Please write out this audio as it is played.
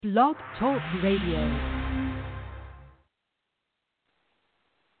Blog Talk Radio.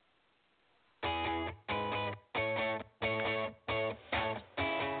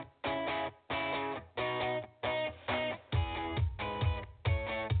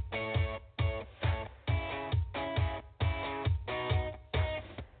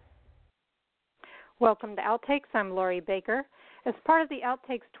 Welcome to Outtakes. I'm Lori Baker. As part of the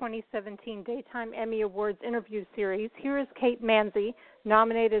Outtakes 2017 Daytime Emmy Awards interview series, here is Kate Mansi,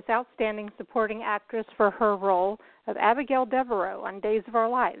 nominated as Outstanding Supporting Actress for her role of Abigail Devereaux on Days of Our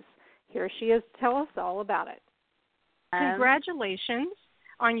Lives. Here she is to tell us all about it. Congratulations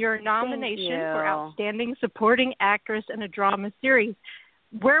on your nomination for Outstanding Supporting Actress in a Drama Series.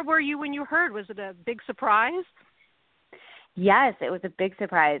 Where were you when you heard? Was it a big surprise? Yes, it was a big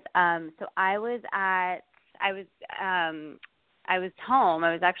surprise. So I was home.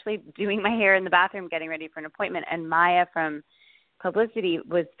 I was actually doing my hair in the bathroom, getting ready for an appointment, and Maya from Publicity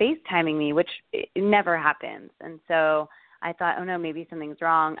was FaceTiming me, which never happens. And so I thought, oh no, maybe something's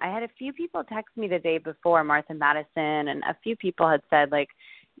wrong. I had a few people text me the day before, Martha Madison, and a few people had said, like,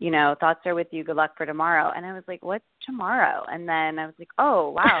 you know, thoughts are with you, good luck for tomorrow. And I was like, what's tomorrow? And then I was like, oh,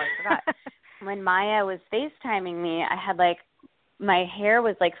 wow, I forgot. When Maya was FaceTiming me, I had my hair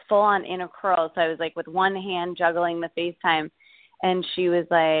was full on in a curl. So I was with one hand juggling the FaceTime, and she was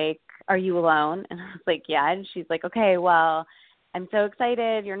like, are you alone? And I was like, yeah. And she's like, okay, well, I'm so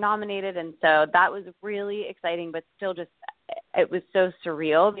excited. You're nominated. And so that was really exciting, but still it was so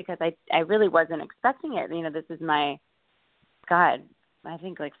surreal because I really wasn't expecting it. You know, this is my, God, I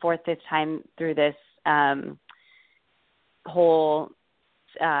think fourth, fifth time through this whole,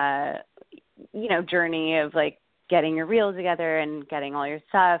 journey of getting your reel together and getting all your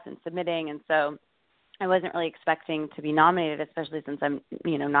stuff and submitting. And so I wasn't really expecting to be nominated, especially since I'm,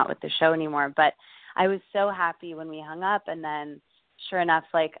 not with the show anymore. But I was so happy when we hung up. And then sure enough,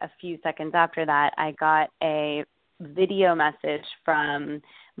 a few seconds after that, I got a video message from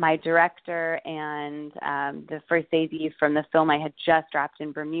my director and the first AD from the film I had just dropped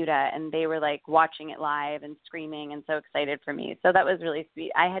in Bermuda. And they were watching it live and screaming and so excited for me. So that was really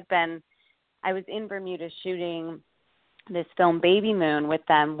sweet. I was in Bermuda shooting this film Baby Moon with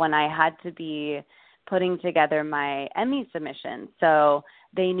them when I had to be putting together my Emmy submission. So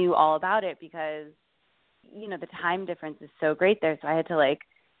they knew all about it because, the time difference is so great there. So I had to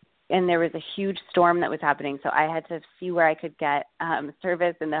and there was a huge storm that was happening. So I had to see where I could get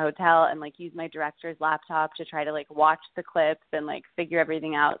service in the hotel and use my director's laptop to try to watch the clips and figure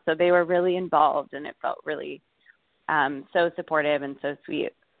everything out. So they were really involved, and it felt really so supportive and so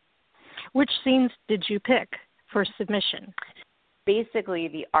sweet. Which scenes did you pick for submission? Basically,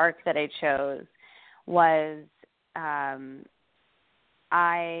 the arc that I chose was after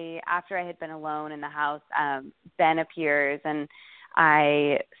I had been alone in the house, Ben appears, and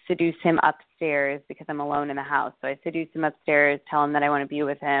I seduce him upstairs because I'm alone in the house. So I seduce him upstairs, tell him that I want to be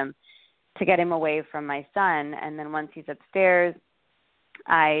with him to get him away from my son. And then once he's upstairs,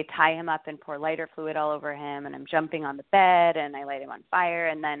 I tie him up and pour lighter fluid all over him, and I'm jumping on the bed, and I light him on fire.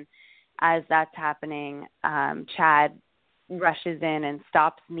 And then as that's happening, Chad rushes in and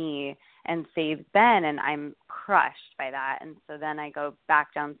stops me and saves Ben, and I'm crushed by that. And so then I go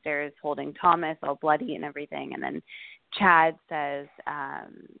back downstairs holding Thomas all bloody and everything. And then Chad says,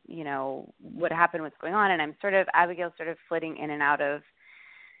 what happened, what's going on? And Abigail's sort of flitting in and out of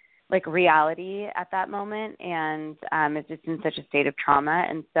reality at that moment, and is just in such a state of trauma.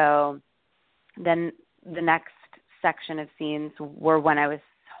 And so then the next section of scenes were when I was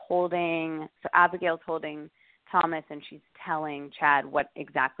Abigail's holding Thomas, and she's telling Chad what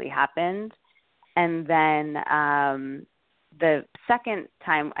exactly happened. And then the second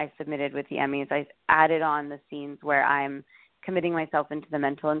time I submitted with the Emmys, I added on the scenes where I'm committing myself into the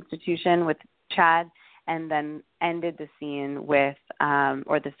mental institution with Chad, and then ended the scene with,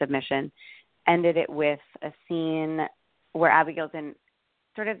 or the submission, ended it with a scene where Abigail's in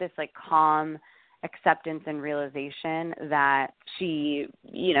sort of this calm acceptance and realization that she,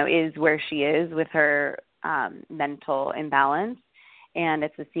 is where she is with her mental imbalance. And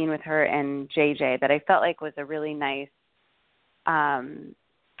it's a scene with her and JJ that I felt was a really nice,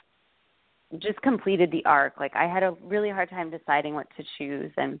 just completed the arc. I had a really hard time deciding what to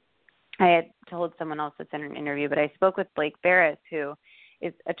choose. And I had told someone else that's in an interview, but I spoke with Blake Ferris, who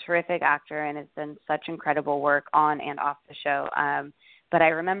is a terrific actor and has done such incredible work on and off the show. But I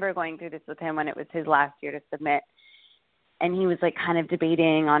remember going through this with him when it was his last year to submit, and he was kind of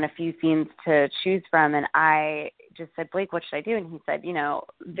debating on a few scenes to choose from. And I just said, Blake, what should I do? And he said,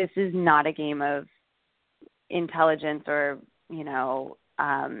 this is not a game of intelligence or,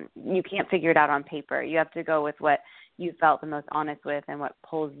 you can't figure it out on paper. You have to go with what you felt the most honest with and what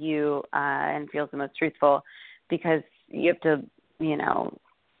pulls you and feels the most truthful, because you have to,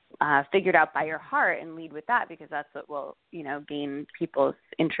 figure it out by your heart and lead with that, because that's what will, gain people's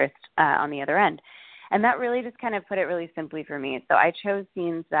interest on the other end. And that really just kind of put it really simply for me. So I chose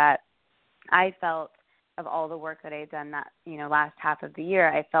scenes that I felt, of all the work that I had done that, last half of the year,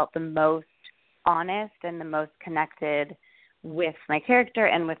 I felt the most honest and the most connected with my character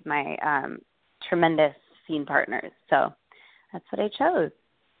and with my tremendous scene partners. So that's what I chose.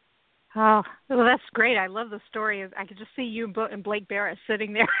 Oh, well, that's great. I love the story. I could just see you and Blake Barrett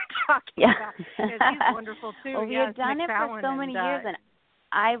sitting there talking about it. He's wonderful, too. Well, we had done it for so many years, and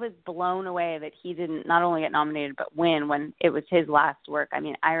I was blown away that he didn't not only get nominated but win when it was his last work. I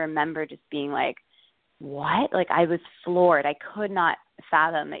mean, I remember just being like, what? Like, I was floored. I could not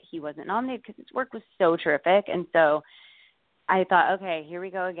fathom that he wasn't nominated because his work was so terrific. And so I thought, okay, here we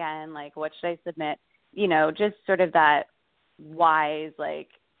go again. Like, what should I submit? Just sort of that wise, like,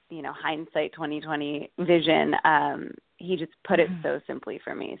 hindsight 2020 vision. He just put it so simply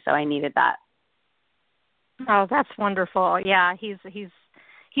for me. So I needed that. Oh, that's wonderful. Yeah, he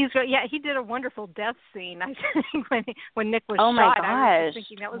did a wonderful death scene. I think when Nick was shot, my gosh, I was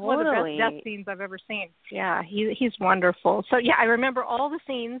thinking that was one of the best death scenes I've ever seen. Yeah, he's wonderful. So yeah, I remember all the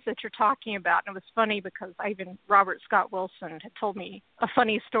scenes that you're talking about, and it was funny because Robert Scott Wilson had told me a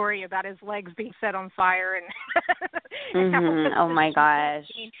funny story about his legs being set on fire, and oh my gosh,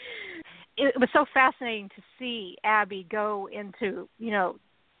 it was so fascinating to see Abby go into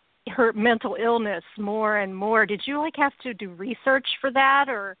her mental illness more and more. Did you have to do research for that,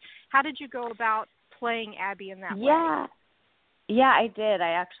 or how did you go about playing Abby in that way? Yeah, I did.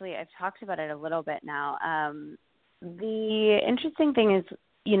 I've talked about it a little bit now. The interesting thing is,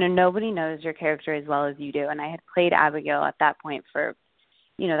 nobody knows your character as well as you do. And I had played Abigail at that point for,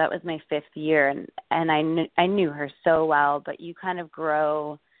 that was my 5th year, and I knew her so well, but you kind of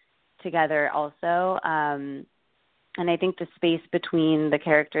grow together also. And I think the space between the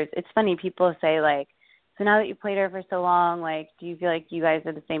characters, it's funny, people say, like, so now that you played her for so long, like, do you feel like you guys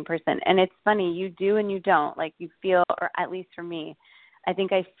are the same person? And it's funny, you do and you don't. Like, you feel, or at least for me, I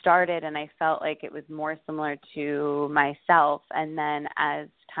think I started and I felt like it was more similar to myself. And then as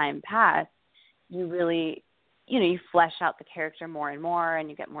time passed, you really, you flesh out the character more and more, and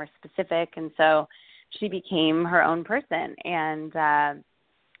you get more specific. And so she became her own person. And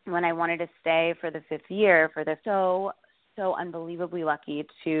when I wanted to stay for the 5th year, so unbelievably lucky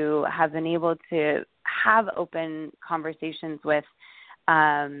to have been able to have open conversations with,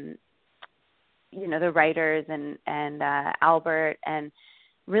 the writers and Albert, and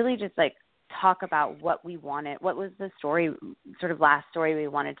really just like talk about what we wanted, what was the story, sort of last story we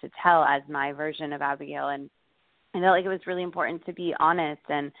wanted to tell as my version of Abigail. And I felt like it was really important to be honest,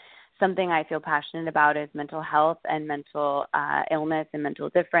 and something I feel passionate about is mental health and mental illness and mental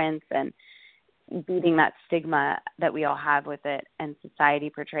difference, and beating that stigma that we all have with it and society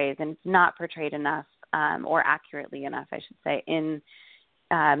portrays, and it's not portrayed enough or accurately enough, I should say, in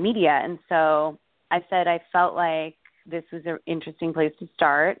media. And so I said I felt like this was an interesting place to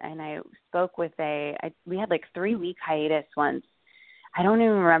start, and I spoke with we had like 3-week hiatus once. I don't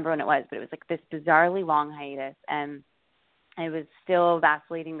even remember when it was, but it was like this bizarrely long hiatus, and I was still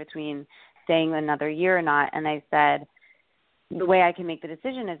vacillating between staying another year or not. And I said, the way I can make the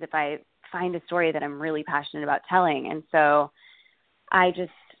decision is if I find a story that I'm really passionate about telling. And so I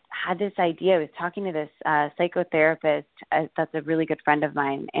just had this idea. I was talking to this psychotherapist that's a really good friend of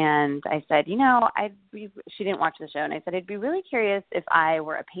mine. And I said, she didn't watch the show. And I said, I'd be really curious if I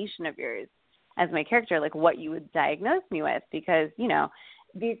were a patient of yours as my character, like what you would diagnose me with. Because,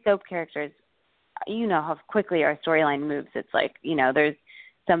 these soap characters, how quickly our storyline moves. It's like,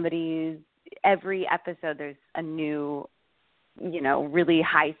 there's every episode there's a new, really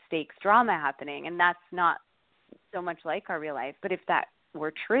high stakes drama happening. And that's not so much like our real life. But if that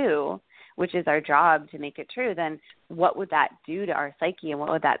were true, which is our job to make it true, then what would that do to our psyche, and what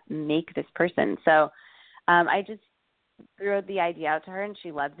would that make this person? So I just threw the idea out to her, and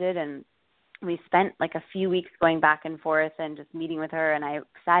she loved it. And we spent like a few weeks going back and forth and just meeting with her. And I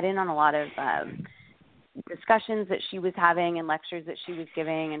sat in on a lot of discussions that she was having and lectures that she was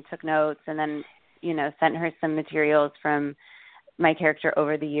giving, and took notes, and then, sent her some materials from my character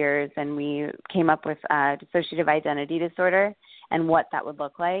over the years. And we came up with dissociative identity disorder and what that would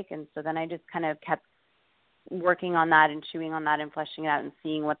look like. And so then I just kind of kept working on that and chewing on that and fleshing it out and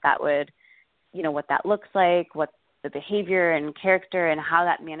seeing what that would, what that looks like, what the behavior and character and how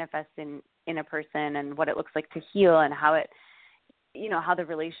that manifests in a person, and what it looks like to heal, and how it, how the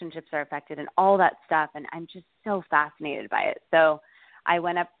relationships are affected and all that stuff. And I'm just so fascinated by it. So I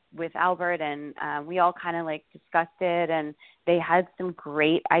went up with Albert, and we all kind of like discussed it, and they had some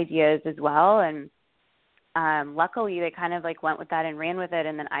great ideas as well. And luckily they kind of like went with that and ran with it.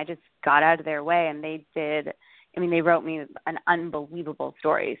 And then I just got out of their way, and they wrote me an unbelievable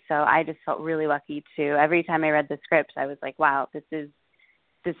story. So I just felt really lucky to, every time I read the script, I was like, wow, this is,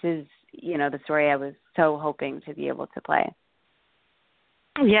 the story I was so hoping to be able to play.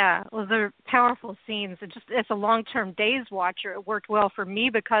 Yeah, well, they're powerful scenes. As a long-term Days watcher, it worked well for me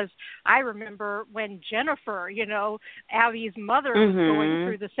because I remember when Jennifer, Abby's mother, was going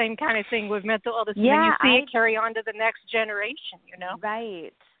through the same kind of thing with mental illness. Yeah, and then you see it carry on to the next generation,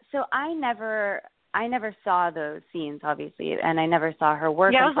 Right. So I never saw those scenes, obviously, and I never saw her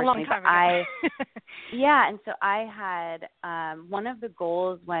work. Yeah, it was a long time ago. And so I had one of the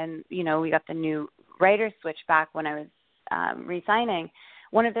goals when, we got the new writer's switch back when I was re-signing.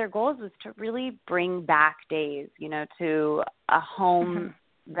 One of their goals was to really bring back Days, to a home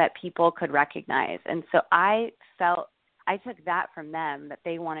that people could recognize. And so I took that from them, that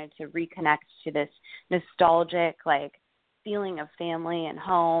they wanted to reconnect to this nostalgic, like, feeling of family and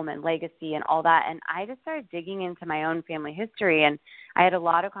home and legacy and all that. And I just started digging into my own family history. And I had a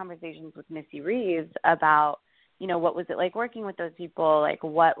lot of conversations with Missy Reeves about, what was it like working with those people? Like,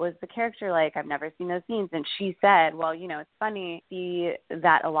 what was the character like? I've never seen those scenes. And she said, well, it's funny, see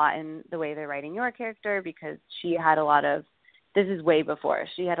that a lot in the way they're writing your character, because she had a lot of, this is way before,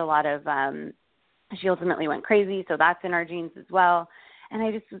 she had a lot of, she ultimately went crazy. So that's in our genes as well. And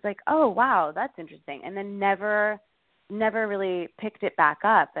I just was like, oh, wow, that's interesting. And then never really picked it back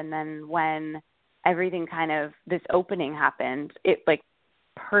up. And then when everything kind of, this opening happened, it like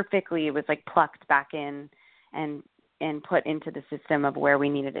perfectly was like plucked back in and put into the system of where we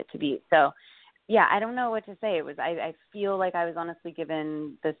needed it to be. So yeah, I don't know what to say. I feel like I was honestly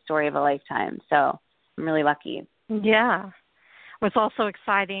given the story of a lifetime. So I'm really lucky. Yeah. It was also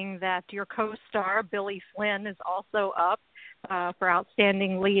exciting that your co-star, Billy Flynn, is also up for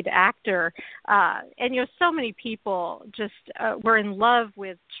Outstanding Lead Actor. And, so many people just were in love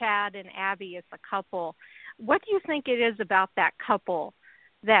with Chad and Abby as a couple. What do you think it is about that couple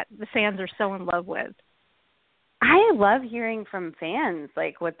that the fans are so in love with? I love hearing from fans,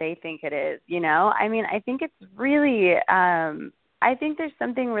 like, what they think it is, I mean, I think it's really, I think there's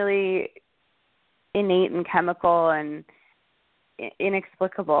something really innate and chemical and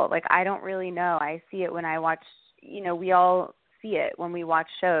inexplicable. Like, I don't really know. I see it when I watch, we all see it when we watch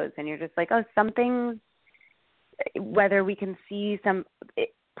shows, and you're just like, oh, something, whether we can see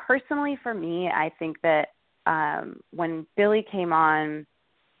personally for me, I think that when Billy came on,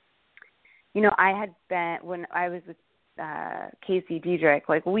 I had been, when I was with Casey Diedrich,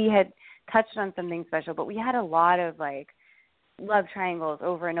 like, we had touched on something special, but we had a lot of, like, love triangles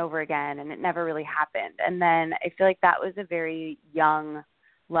over and over again, and it never really happened. And then I feel like that was a very young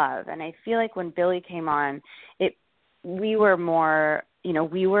love. And I feel like when Billy came on, we were more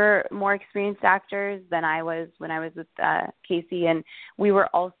experienced actors than I was when I was with Casey, and we were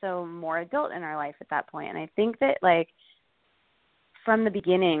also more adult in our life at that point. And I think that, like, from the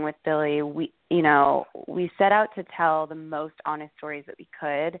beginning with Billy, we set out to tell the most honest stories that we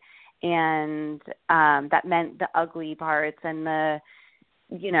could, and that meant the ugly parts and the,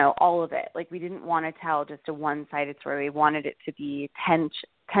 all of it. Like, we didn't want to tell just a one-sided story. We wanted it to be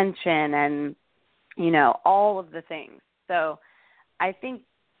tension and, all of the things. So I think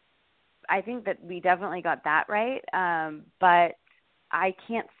that we definitely got that right, but I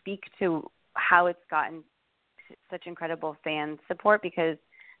can't speak to how it's gotten such incredible fan support, because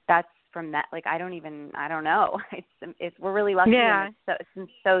that's from that, like, I don't know. We're really lucky. Yeah. And it's been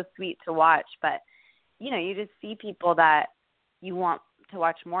so sweet to watch, but you just see people that you want to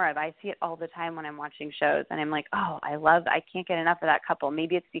watch more of. I see it all the time when I'm watching shows, and I'm like, oh, I can't get enough of that couple.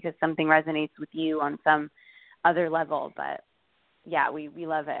 Maybe it's because something resonates with you on some other level, but yeah, we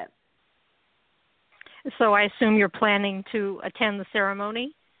love it. So I assume you're planning to attend the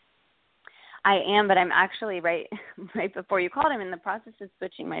ceremony? I am, but I'm actually right before you called, I'm in the process of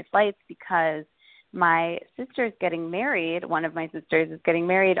switching my flights because my sister's getting married. One of my sisters is getting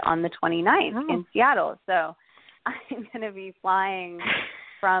married on the 29th in Seattle. So I'm going to be flying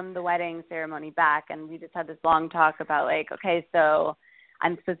from the wedding ceremony back, and we just had this long talk about, like, okay, so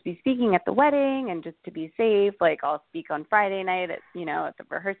I'm supposed to be speaking at the wedding, and just to be safe, like, I'll speak on Friday night at the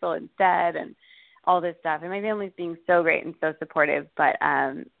rehearsal instead, and all this stuff. And my family's being so great and so supportive. But,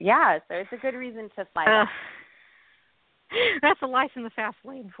 yeah, so it's a good reason to fly back. That's a life in the fast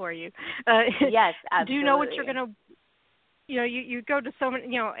lane for you. Yes, absolutely. Do you know what you're going to, you go to so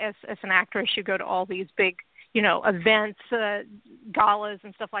many, as an actress, you go to all these big, events, galas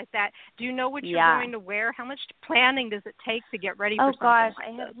and stuff like that. Do you know what you're going to wear? How much planning does it take to get ready for something like this?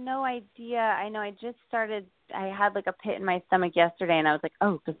 I have no idea. I know I just started. I had like a pit in my stomach yesterday, and I was like,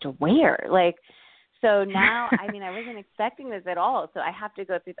 oh, what to wear? Like, so now, I mean, I wasn't expecting this at all. So I have to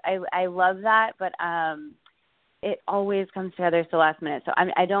go through. I love that, but it always comes together so last minute. So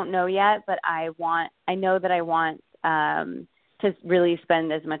I don't know yet, but I know that I want to really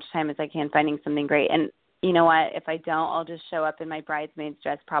spend as much time as I can finding something great. And you know what? If I don't, I'll just show up in my bridesmaid's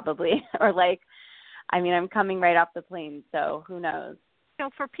dress probably, or I'm coming right off the plane, so who knows?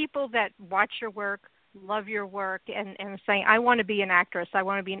 For people that watch your work, love your work, and saying, I want to be an actress, I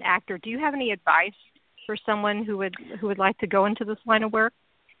want to be an actor, do you have any advice for someone who would like to go into this line of work?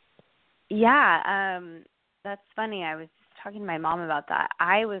 Yeah, that's funny. I was just talking to my mom about that.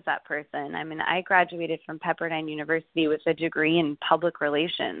 I was that person. I mean, I graduated from Pepperdine University with a degree in public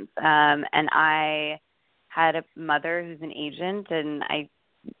relations, and I had a mother who's an agent, and I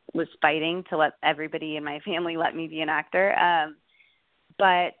was fighting to let everybody in my family let me be an actor,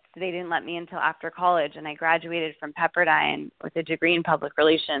 but they didn't let me until after college, and I graduated from Pepperdine with a degree in public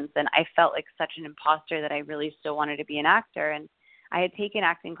relations, and I felt like such an imposter that I really still wanted to be an actor, and I had taken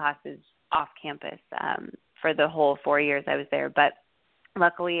acting classes off campus for the whole 4 years I was there, but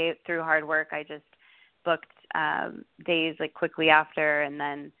luckily through hard work I just booked days like quickly after, and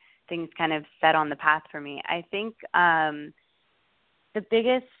then things kind of set on the path for me. I think the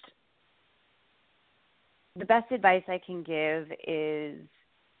best advice I can give is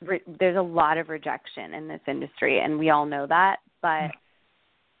there's a lot of rejection in this industry, and we all know that, but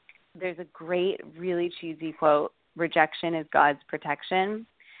there's a great, really cheesy quote, rejection is God's protection.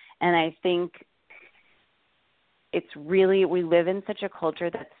 And I think we live in such a culture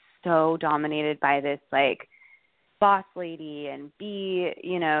that's so dominated by this like boss lady and be,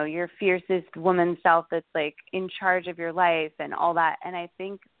 your fiercest woman self that's like in charge of your life and all that. And I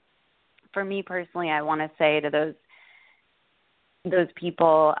think for me personally, I want to say to those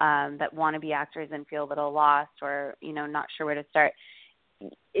people that want to be actors and feel a little lost or, not sure where to start.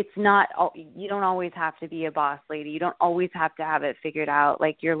 You don't always have to be a boss lady. You don't always have to have it figured out.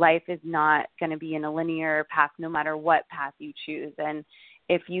 Like your life is not going to be in a linear path no matter what path you choose. And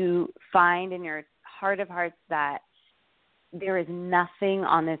if you find in your heart of hearts that there is nothing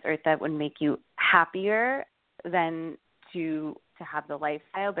on this earth that would make you happier than to have the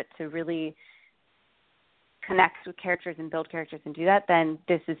lifestyle, but to really connect with characters and build characters and do that, then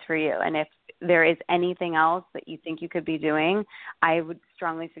this is for you. And if there is anything else that you think you could be doing, I would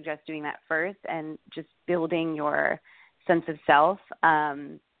strongly suggest doing that first and just building your sense of self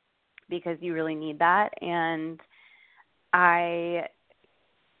because you really need that. And I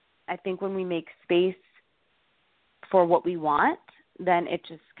think when we make space for what we want, then it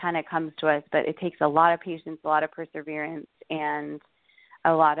just kind of comes to us. But it takes a lot of patience, a lot of perseverance, and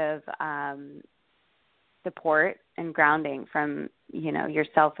a lot of support and grounding from,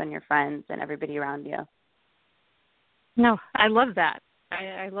 yourself and your friends and everybody around you. No, I love that.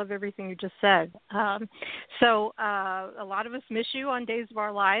 I love everything you just said. So a lot of us miss you on Days of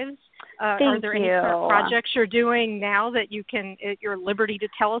Our Lives. Are there any projects you're doing now that you can, at your liberty to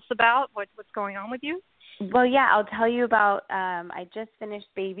tell us about what's going on with you? Well, yeah, I'll tell you about, I just finished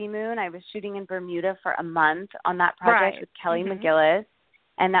Baby Moon. I was shooting in Bermuda for a month on that project with Kelly McGillis,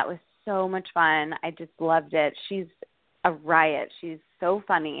 and that was so much fun. I just loved it. She's a riot. She's so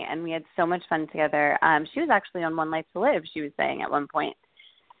funny, and we had so much fun together. She was actually on One Life to Live, she was saying at one point.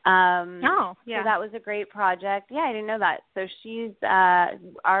 So that was a great project. Yeah, I didn't know that. So she's,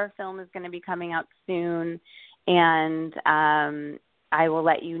 our film is going to be coming out soon, and I will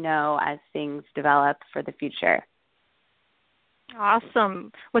let you know as things develop for the future.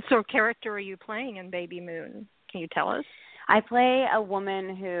 Awesome. What sort of character are you playing in Baby Moon? Can you tell us? I play a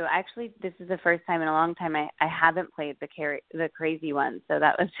woman who, actually, this is the first time in a long time I haven't played the crazy one, so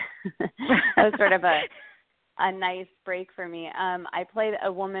that was that was sort of a nice break for me. I play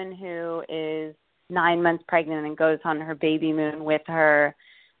a woman who is 9 months pregnant and goes on her baby moon with her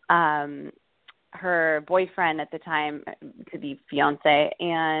her boyfriend at the time, to be fiance,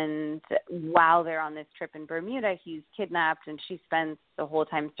 and while they're on this trip in Bermuda, he's kidnapped, and she spends the whole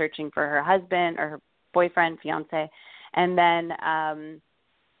time searching for her husband or her boyfriend, fiance. And then,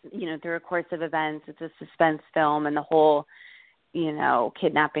 through a course of events, it's a suspense film, and the whole,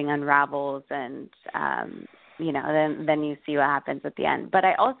 kidnapping unravels, and, then you see what happens at the end. But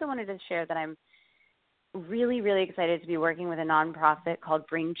I also wanted to share that I'm really, really excited to be working with a nonprofit called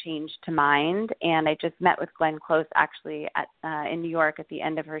Bring Change to Mind. And I just met with Glenn Close, actually, in New York at the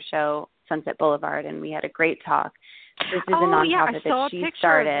end of her show, Sunset Boulevard, and we had a great talk. This is a nonprofit that she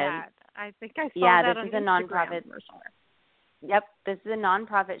started. I think I saw Yeah, that this on is a Instagram nonprofit. or somewhere. Yep, this is a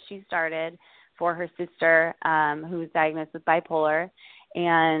nonprofit she started for her sister who's diagnosed with bipolar.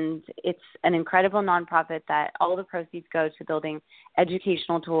 And it's an incredible nonprofit that all the proceeds go to building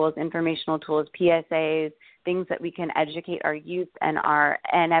educational tools, informational tools, PSAs, things that we can educate our youth and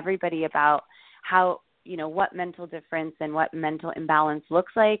everybody about how, what mental difference and what mental imbalance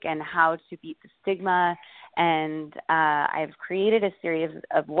looks like and how to beat the stigma. And I've created a series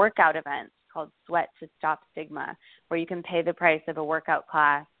of workout events called Sweat to Stop Stigma, where you can pay the price of a workout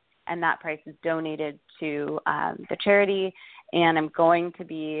class, and that price is donated to the charity. And I'm going to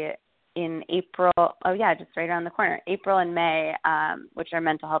be in April, just right around the corner, April and May, which are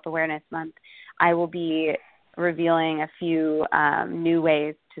Mental Health Awareness Month. I will be revealing a few new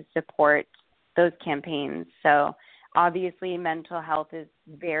ways to support those campaigns. So obviously mental health is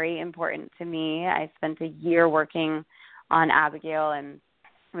very important to me. I spent a year working on Abigail and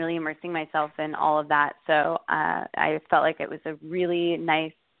really immersing myself in all of that. So I felt like it was a really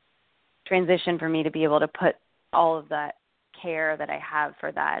nice transition for me to be able to put all of that care that I have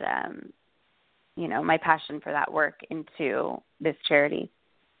for that, my passion for that work into this charity.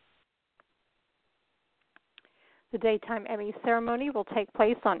 The Daytime Emmy ceremony will take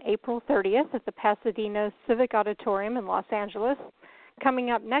place on April 30th at the Pasadena Civic Auditorium in Los Angeles.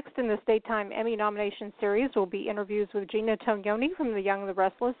 Coming up next in this Daytime Emmy nomination series will be interviews with Gina Tognoni from The Young and the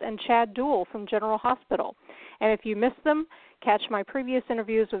Restless and Chad Duell from General Hospital. And if you missed them, catch my previous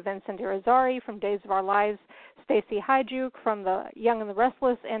interviews with Vincent Irizarry from Days of Our Lives, Stacey Hyjuk from The Young and the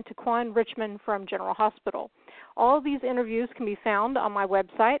Restless, and Taquan Richmond from General Hospital. All of these interviews can be found on my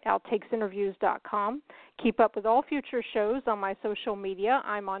website, outtakesinterviews.com. Keep up with all future shows on my social media.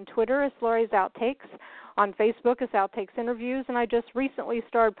 I'm on Twitter as Lori's Outtakes, on Facebook as Outtakes Interviews, and I just recently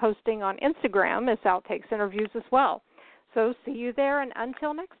started posting on Instagram as Outtakes Interviews as well. So see you there, and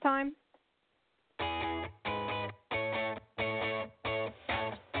until next time.